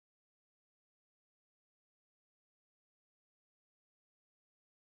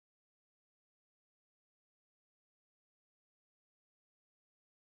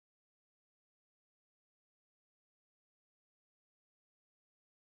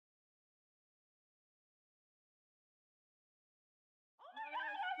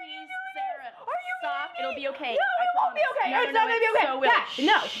It'll be okay. No, it won't be okay. No, It's not gonna be okay. So will. Kat,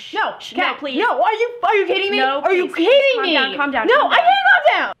 no, Shh, Kat, no, please. No, are you kidding me? No, Are you please. kidding me? Calm down. No, Calm I down. can't calm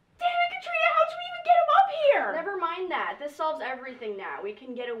down. Damn it, Katrina, how'd you even get him up here? Never mind that. This solves everything now. We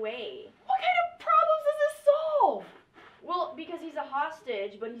can get away. What kind of problems does this solve? Well, because he's a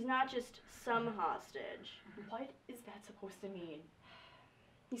hostage, but he's not just some hostage. What is that supposed to mean?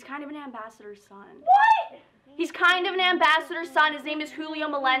 He's kind of an ambassador's son. What? He's kind of an ambassador's son. His name is Julio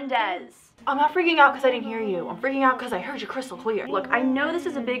Melendez. I'm not freaking out because I didn't hear you. I'm freaking out because I heard you crystal clear. Look, I know this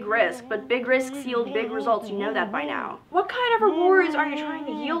is a big risk, but big risks yield big results. You know that by now. What kind of rewards are you trying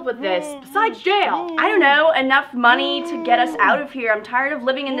to yield with this, besides jail? I don't know, enough money to get us out of here. I'm tired of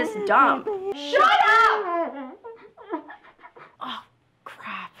living in this dump. Shut up! Oh,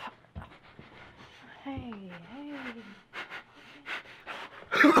 crap. Hey.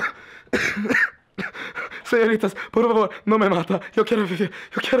 Señoritas, por favor, no me mata. Yo quiero vivir.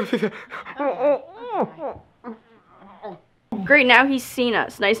 Great, now he's seen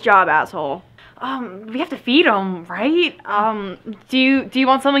us. Nice job, asshole. We have to feed him, right? Do you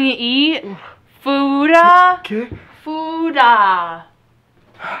want something to eat? Fooda? ¿Qué? Fooda.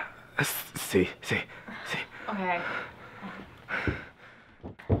 Sí. Okay.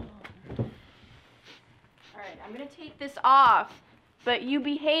 Alright, I'm gonna take this off, but you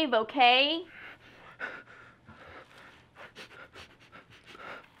behave, okay?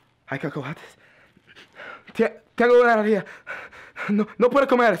 Hay cacahuates. Tengo una herida. No puedo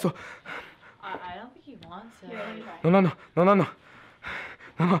comer eso. I don't think he wants it.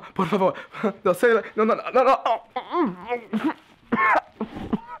 No, por favor. No sé. No.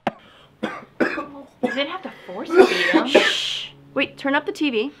 You didn't have to force feed him. Shh. Wait, turn up the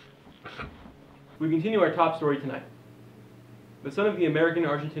TV. We continue our top story tonight. The son of the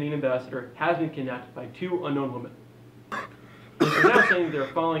American-Argentinian ambassador has been kidnapped by two unknown women. They're now saying they're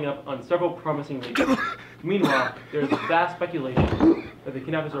following up on several promising leads. Meanwhile, there is vast speculation that the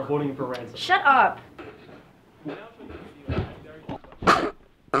kidnappers are holding him for ransom. Shut up.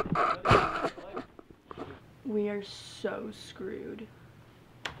 We are so screwed.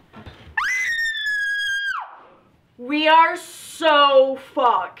 We are so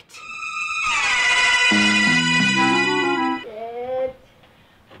fucked. Oh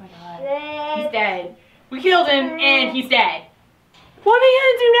my God. He's dead. We killed him and he's dead. What are you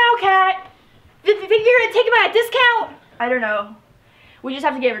gonna do now, Kat? Think you're gonna take him at a discount? I don't know. We just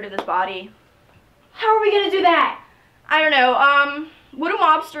have to get rid of this body. How are we gonna do that? I don't know. What do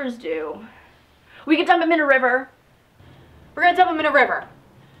mobsters do? We could dump him in a river. We're gonna dump him in a river.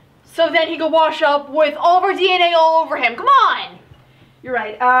 So then he could wash up with all of our DNA all over him. Come on! You're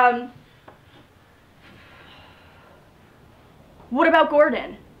right. What about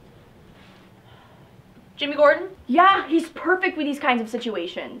Gordon? Jimmy Gordon? Yeah, he's perfect with these kinds of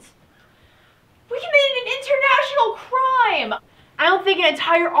situations. We committed an international crime! I don't think an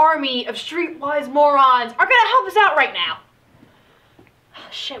entire army of streetwise morons are gonna help us out right now. Oh,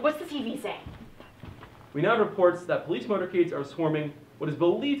 shit, what's the TV saying? We now have reports that police motorcades are swarming what is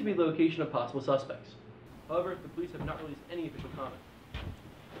believed to be the location of possible suspects. However, the police have not released any official comment.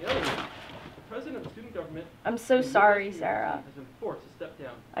 In other words, the president of the student government... I'm so sorry, Sarah. ...has been forced to step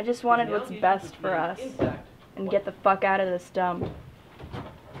down. I just wanted what's best for us and get the fuck out of this dump.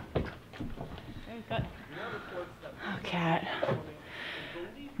 Oh, Kat.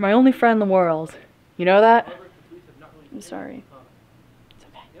 My only friend in the world. You know that? I'm sorry. It's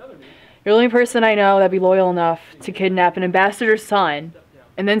okay. You're the only person I know that'd be loyal enough to kidnap an ambassador's son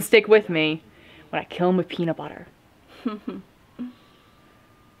and then stick with me when I kill him with peanut butter.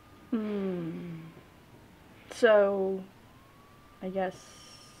 So, I guess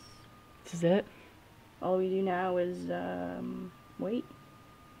This is it? all we do now is, wait.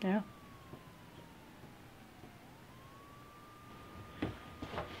 Yeah.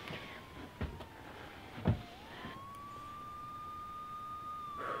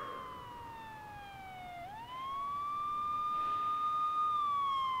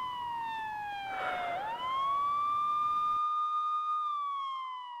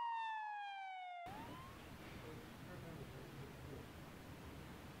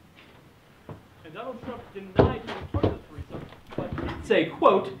 And Donald Trump denied being part of the threesome, but did say,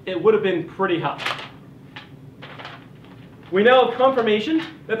 quote, "It would have been pretty hot." We now have confirmation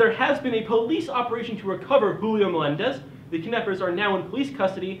that there has been a police operation to recover Julio Melendez. The kidnappers are now in police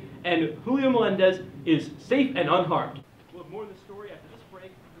custody, and Julio Melendez is safe and unharmed. We'll have more of the story after this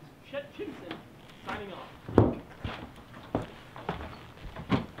break. This is Chet Chinson signing off.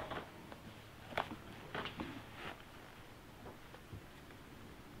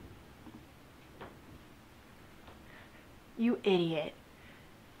 You idiot.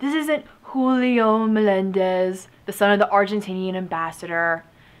 This isn't Julio Melendez, the son of the Argentinian ambassador.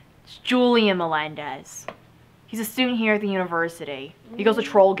 It's Julian Melendez. He's a student here at the university. He goes to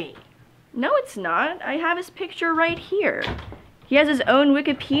Trollgate. No, it's not. I have his picture right here. He has his own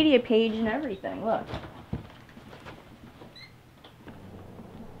Wikipedia page and everything. Look.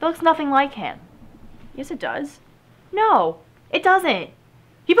 That looks nothing like him. Yes, it does. No, it doesn't.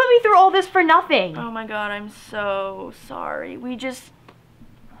 You put me through all this for nothing. Oh my god, I'm so sorry.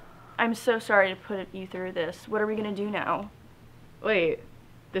 I'm so sorry to put you through this. What are we gonna do now? Wait,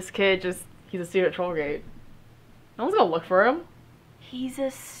 this kid he's a student at Trollgate. No one's gonna look for him. He's a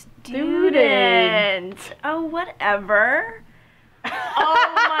student. Oh, whatever.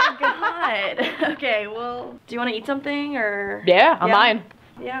 Oh my god. Okay, well, do you want to eat something or? Yeah, I'm mine.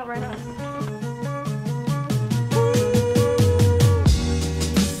 Yeah, right on.